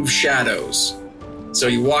remove shadows. So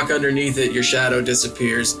you walk underneath it, your shadow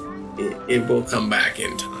disappears. It will come back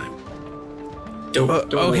in time. Don't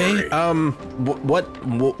okay. worry. What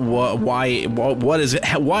is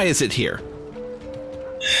it? Why is it here?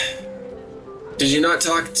 Did you not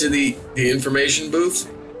talk to the information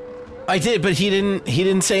booth? I did, but he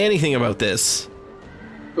didn't say anything about this.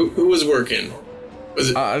 Who was working? Was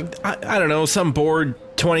it I don't know, some bored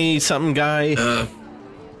 20-something guy.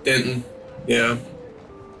 Denton? Yeah.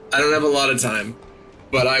 I don't have a lot of time,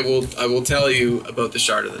 but I will tell you about the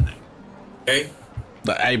Shard of the Night. Okay?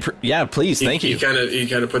 Yeah, please, thank you. He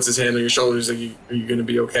kind of puts his hand on your shoulder. He's like, "Are you going to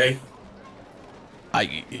be okay?"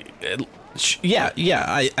 I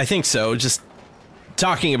think so. Just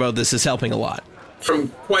talking about this is helping a lot. From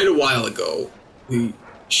quite a while ago, the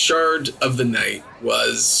Shard of the Night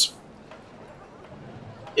was...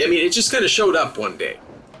 it just kind of showed up one day.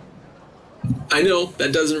 I know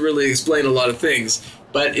that doesn't really explain a lot of things,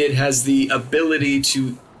 but it has the ability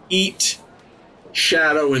to eat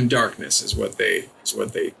shadow and darkness is what they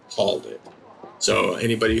called it. So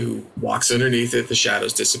anybody who walks underneath it, the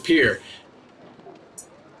shadows disappear.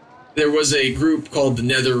 There was a group called the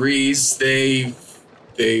Netherese. They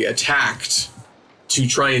attacked to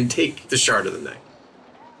try and take the Shard of the Night.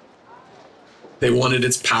 They wanted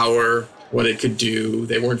its power, what it could do.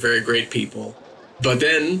 They weren't very great people. But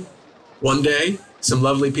then, one day, some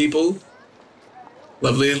lovely people,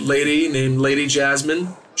 lovely lady named Lady Jasmine,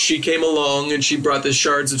 she came along and she brought the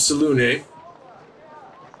Shards of Selûne,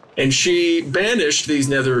 and she banished these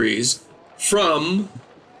Netherese from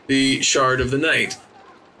the Shard of the Night.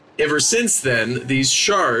 Ever since then, these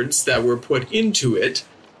shards that were put into it,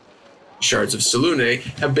 Shards of Selûne,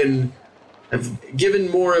 have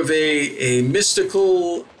given more of a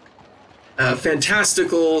mystical,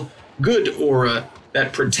 fantastical, good aura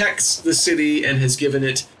that protects the city and has given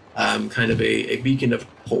it kind of a beacon of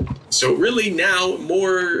hope. So really now,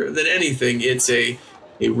 more than anything, it's a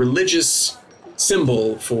religious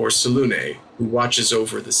symbol for Selûne, who watches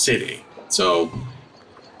over the city. So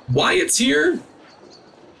why it's here,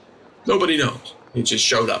 nobody knows. It just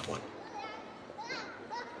showed up one.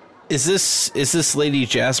 Is this Lady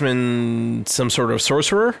Jasmine some sort of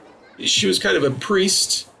sorcerer? She was kind of a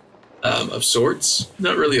priest of sorts.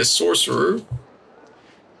 Not really a sorcerer,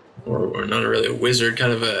 or not really a wizard.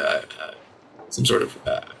 Kind of some sort of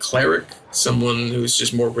cleric, someone who's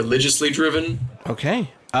just more religiously driven. Okay.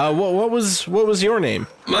 What was your name?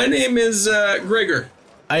 My name is Gregor.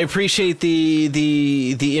 I appreciate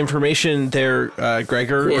the information there,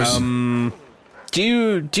 Gregor. Of course. Do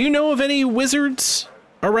you know of any wizards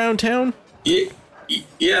around town? Yeah,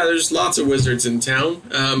 there's lots of wizards in town.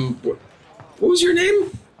 What was your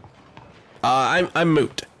name? I'm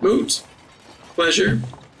Moot. Moot. Pleasure.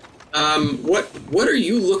 What are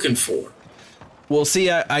you looking for? Well, see,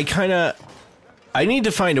 I need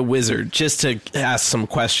to find a wizard just to ask some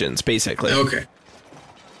questions, basically. Okay.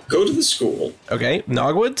 Go to the school. Okay,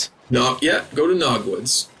 Nogwoods? Go to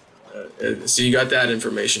Nogwoods. So you got that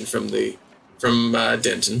information from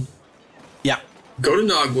Denton. Yeah. Go to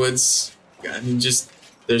Nogwoods. I mean,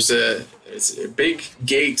 there's a big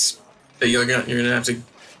gate that you're gonna have to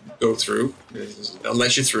go through. They'll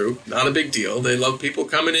let you through. Not a big deal. They love people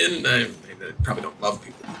coming in. They probably don't love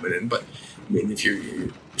people coming in, but I mean, if you're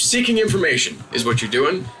seeking information is what you're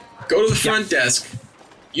doing, go to the front desk.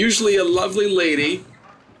 Usually a lovely lady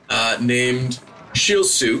named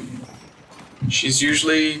Shilsu. She's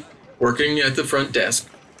usually working at the front desk.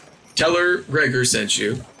 Tell her Gregor sent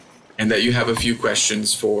you, and that you have a few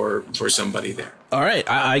questions for somebody there. All right,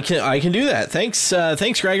 I can do that.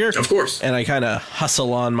 Thanks, Gregor. Of course. And I kind of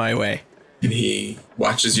hustle on my way. And he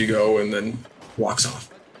watches you go and then walks off.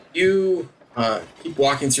 You keep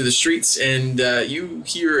walking through the streets, and you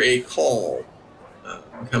hear a call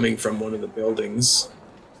coming from one of the buildings.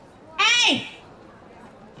 Hey!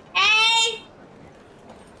 Hey!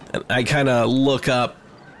 And I kind of look up,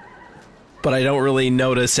 but I don't really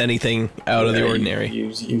notice anything out of the ordinary.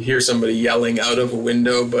 You hear somebody yelling out of a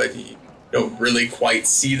window, but you don't really quite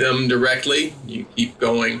see them directly. You keep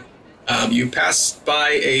going. You pass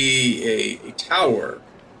by a tower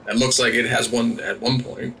that looks like it has at one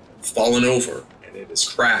point fallen over, and it has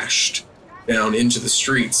crashed down into the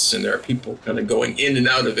streets, and there are people kind of going in and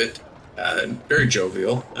out of it. Very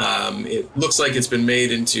jovial. It looks like it's been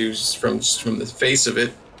made into, from the face of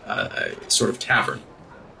it, a sort of tavern.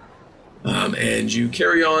 And you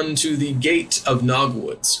carry on to the gate of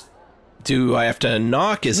Nogwoods. Do I have to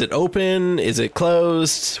knock? Is it open? Is it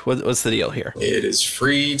closed? What's the deal here? It is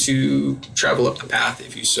free to travel up the path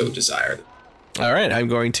if you so desire. All right, I'm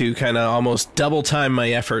going to kind of almost double time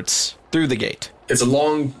my efforts through the gate. It's a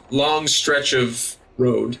long stretch of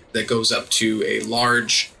road that goes up to a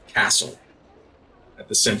large castle at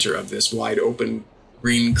the center of this wide open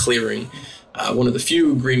green clearing. One of the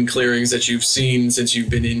few green clearings that you've seen since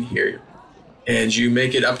you've been in here. And you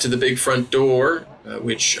make it up to the big front door,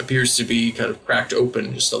 which appears to be kind of cracked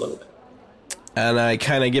open just a little bit. And I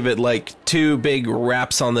kind of give it like 2 big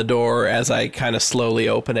raps on the door as I kind of slowly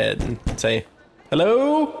open it and say,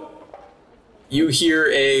 "Hello?" You hear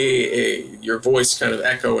your voice kind of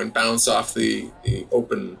echo and bounce off the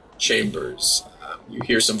open chambers. You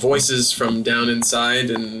hear some voices from down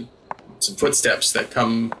inside and some footsteps that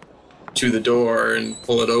come to the door and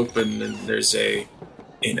pull it open, and there's an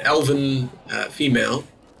elven female.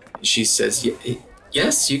 She says,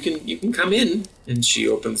 "Yes, you can come in." And she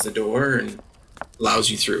opens the door and allows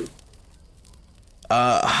you through.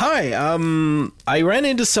 Hi, I ran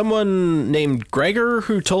into someone named Gregor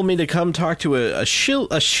who told me to come talk to a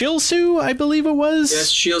Shilsu, I believe it was.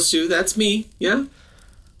 Yes, Shilsu, that's me. Yeah.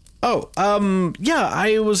 Oh, yeah,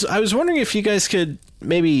 I was wondering if you guys could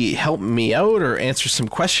maybe help me out or answer some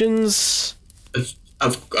questions.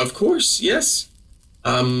 Of course, yes.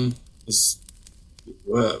 What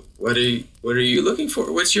are you looking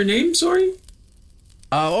for? What's your name? Sorry.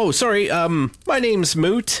 Sorry. My name's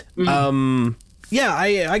Moot. Yeah,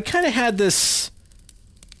 I kind of had this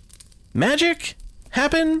magic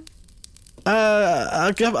happen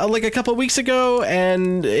like a couple of weeks ago,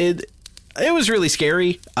 and it was really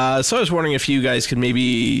scary. So I was wondering if you guys could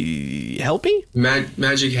maybe help me.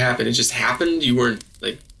 Magic happened. It just happened. You weren't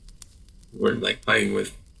playing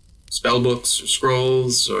with spell books or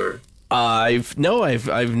scrolls or. I've never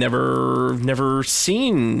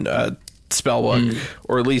seen a spell book,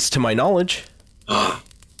 or at least to my knowledge.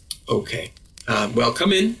 Okay. Well,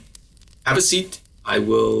 come in, have a seat. I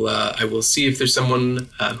will see if there's someone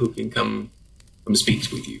who can come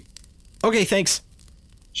speak with you. Okay, thanks.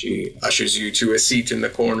 She ushers you to a seat in the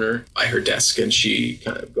corner by her desk, and she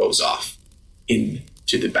kind of goes off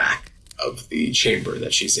into the back of the chamber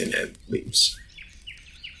that she's in and leaves.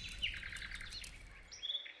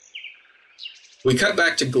 We cut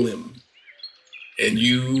back to Glim, and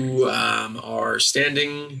you are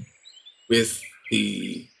standing with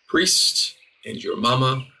the priest and your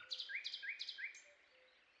mama,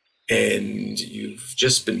 and you've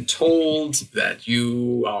just been told that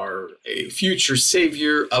you are a future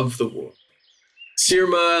savior of the world.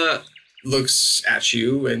 Sirma looks at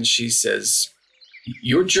you and she says,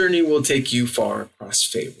 your journey will take you far across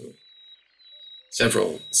Faerun,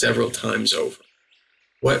 several times over.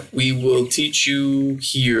 What we will teach you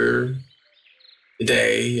here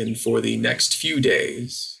today and for the next few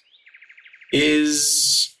days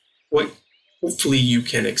is what hopefully you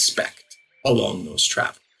can expect along those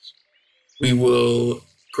travels. We will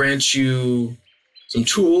grant you some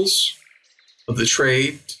tools of the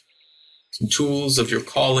trade, some tools of your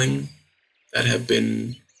calling that have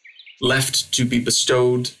been left to be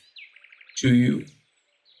bestowed to you,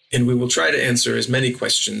 and we will try to answer as many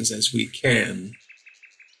questions as we can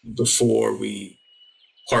before we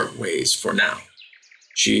part ways for now.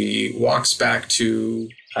 She walks back to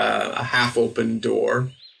a half-open door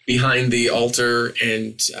behind the altar,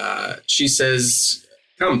 and she says,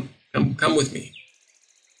 Come with me.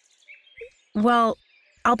 Well,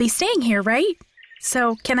 I'll be staying here, right?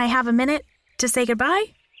 So can I have a minute to say goodbye?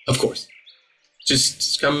 Of course.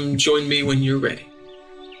 Just come join me when you're ready.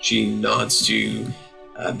 She nods to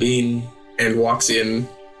Bean and walks in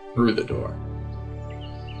through the door.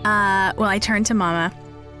 Well, I turn to Mama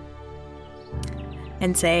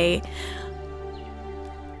and say,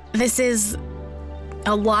 this is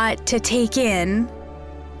a lot to take in.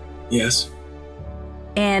 Yes.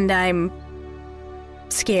 And I'm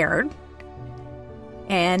scared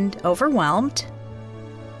and overwhelmed.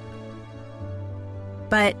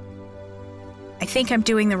 But I think I'm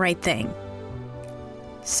doing the right thing.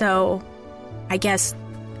 So, I guess,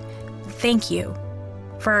 thank you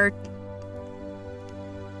for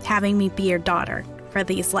having me be your daughter for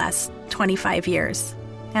these last 25 years.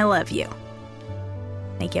 I love you.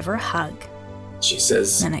 I give her a hug. She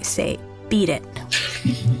says... And I say, beat it.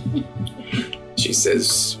 She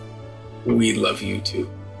says, we love you too.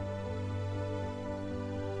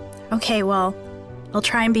 Okay, well, I'll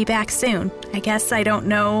try and be back soon. I guess I don't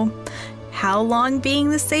know how long being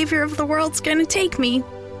the savior of the world's gonna take me,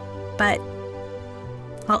 but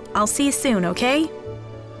I'll see you soon, okay?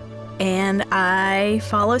 And I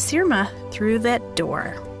follow Sirma through that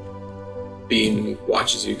door. Bean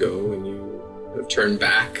watches you go, and you turn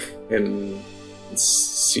back and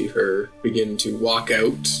see her begin to walk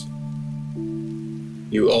out.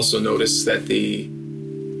 You also notice that the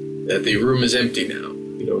room is empty now.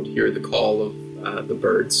 You don't hear the call of the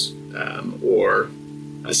birds, or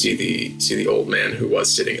see the old man who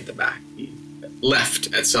was sitting at the back. He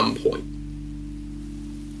left at some point.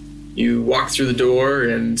 You walk through the door,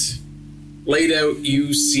 and laid out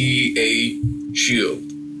you see a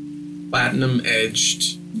shield,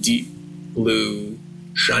 platinum-edged, deep blue,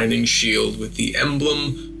 shining shield with the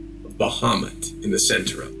emblem of Bahamut in the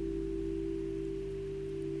center of it.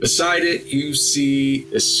 Beside it, you see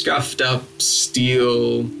a scuffed-up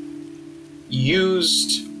steel,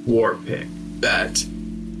 used war pick that,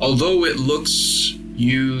 although it looks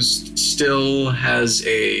used, still has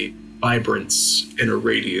a vibrance and a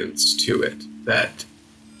radiance to it that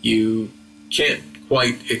you can't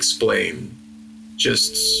quite explain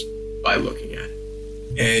just by looking at it.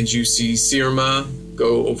 And you see Sirma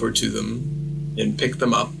go over to them and pick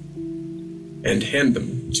them up and hand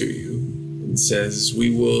them to you and says, we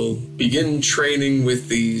will begin training with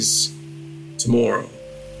these tomorrow.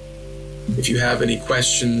 If you have any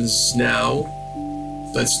questions now,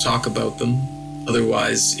 let's talk about them.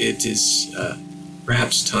 Otherwise, it is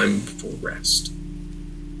perhaps time for rest.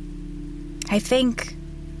 I think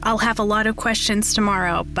I'll have a lot of questions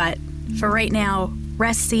tomorrow, but for right now,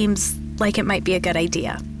 rest seems like it might be a good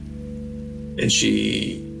idea. And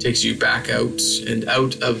she takes you back out and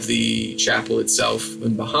out of the chapel itself.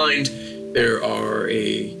 And behind, there are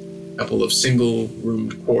a couple of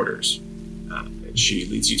single-roomed quarters. And she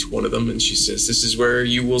leads you to one of them, and she says, this is where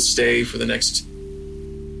you will stay for the next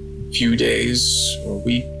few days or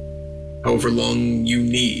week, however long you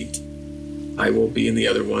need. I will be in the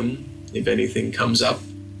other one. If anything comes up,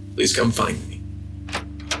 please come find me.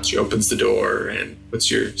 She opens the door and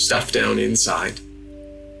puts your stuff down inside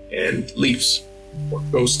and leaves, or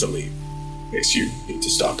goes to leave, in case you need to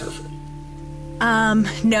stop her for it.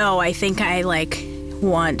 No, I think I,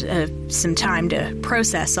 want some time to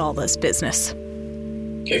process all this business.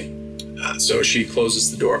 Okay, so she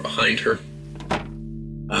closes the door behind her.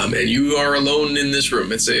 And you are alone in this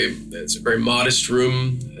room. It's a very modest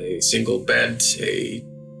room, a single bed, a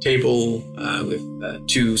table with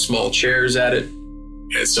 2 small chairs at it,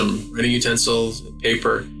 and some writing utensils,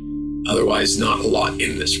 paper. Otherwise, not a lot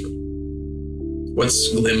in this room.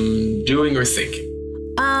 What's Glim doing or thinking?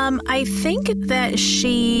 I think that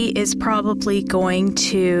she is probably going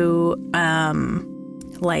to,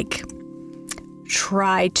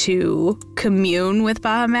 try to commune with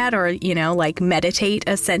Bahamut or, meditate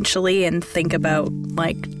essentially and think about,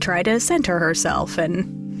 try to center herself.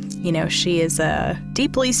 And, she is a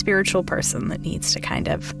deeply spiritual person that needs to kind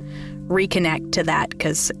of reconnect to that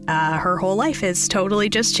because her whole life has totally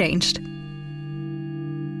just changed.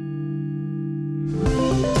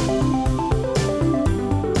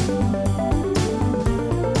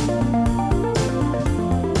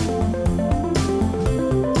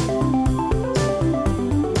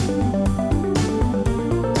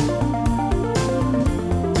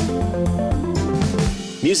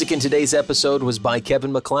 Music in today's episode was by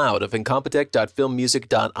Kevin MacLeod of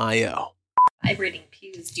incompetech.filmmusic.io. Vibrating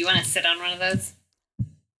pews. Do you want to sit on one of those?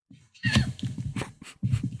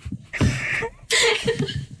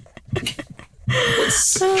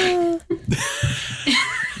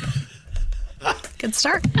 Good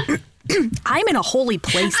start. I'm in a holy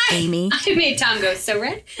place, Amy. I made Tom go so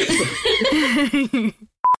red.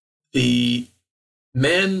 The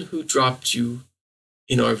man who dropped you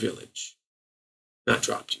in our village. Not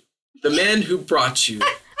dropped you. The man who brought you.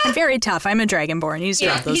 I'm very tough. I'm a dragonborn. You just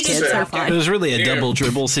drop those kids. They're fine. It was really a double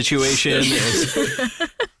dribble situation.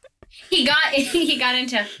 He got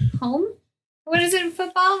into home. What is it in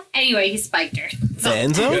football? Anyway, he spiked her. The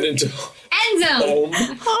end zone? End zone.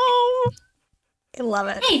 Oh, I love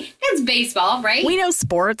it. Hey, that's baseball, right? We know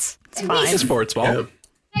sports. It's fine. Sports ball. Yeah.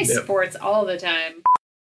 I sports all the time.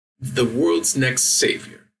 The world's next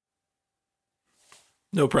savior.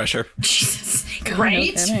 No pressure. Jesus. God,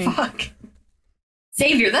 right? no kidding. Fuck.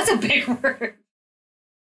 Savior, that's a big word.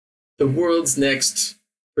 The world's next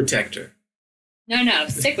protector. No.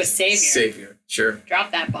 Stick with savior. Savior, sure.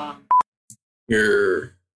 Drop that bomb.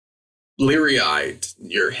 You're bleary-eyed.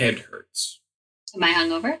 Your head hurts. Am I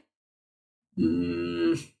hungover?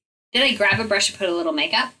 Did I grab a brush and put a little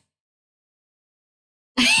makeup?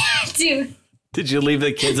 Dude. Did you leave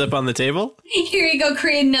the kids up on the table? Here you go,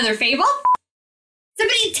 create another fable.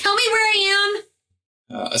 Somebody tell me where I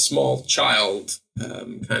am. A small child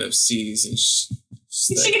kind of sees and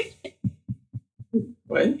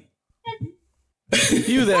what?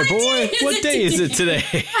 You there, boy? What day is it today?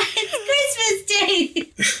 It's Christmas Day,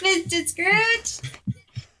 Mr. Scrooge.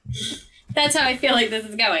 That's how I feel like this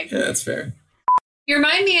is going. Yeah, that's fair. You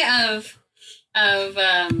remind me of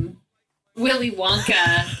Willy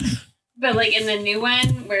Wonka, but in the new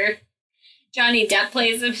one where Johnny Depp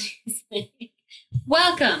plays him. He's like,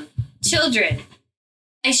 welcome, children.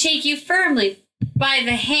 I shake you firmly by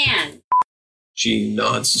the hand. She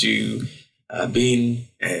nods to Bean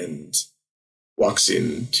and walks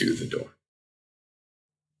into the door.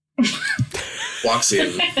 Walks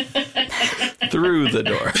in. Through the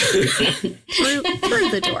door.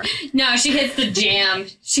 through the door. No, she hits the jam.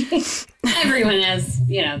 Everyone has,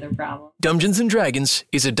 their problem. Dungeons and Dragons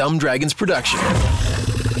is a Dumb Dragons production.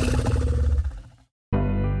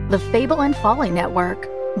 The Fable and Folly Network,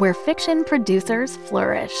 where fiction producers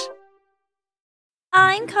flourish.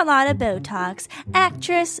 I'm Carlotta Botox,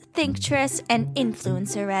 actress, thinktress, and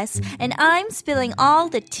influenceress, and I'm spilling all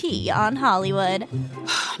the tea on Hollywood.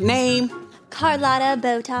 Name? Carlotta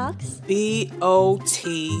Botox.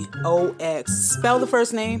 Botox. Spell the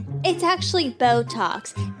first name. It's actually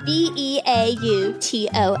Botox. Beautox.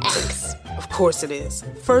 Of course it is.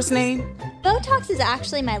 First name? Botox is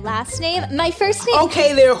actually my last name. My first name...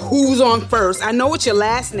 Okay, there, who's on first? I know it's your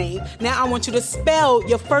last name. Now I want you to spell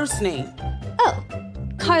your first name. Oh,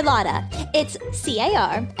 Carlotta. It's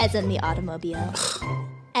C-A-R, as in the automobile.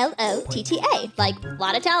 Lotta, like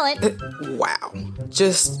lot of talent. Wow.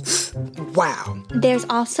 Just wow. There's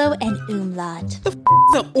also an umlaut. The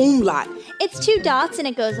is an umlaut? It's 2 dots and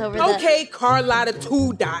it goes over the... Okay, Carlotta,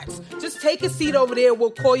 2 dots. Just take a seat over there.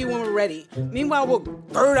 We'll call you when we're ready. Meanwhile, we'll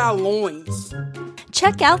gird our loins.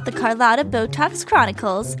 Check out the Carlotta Botox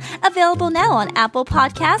Chronicles, available now on Apple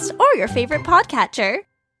Podcasts or your favorite podcatcher.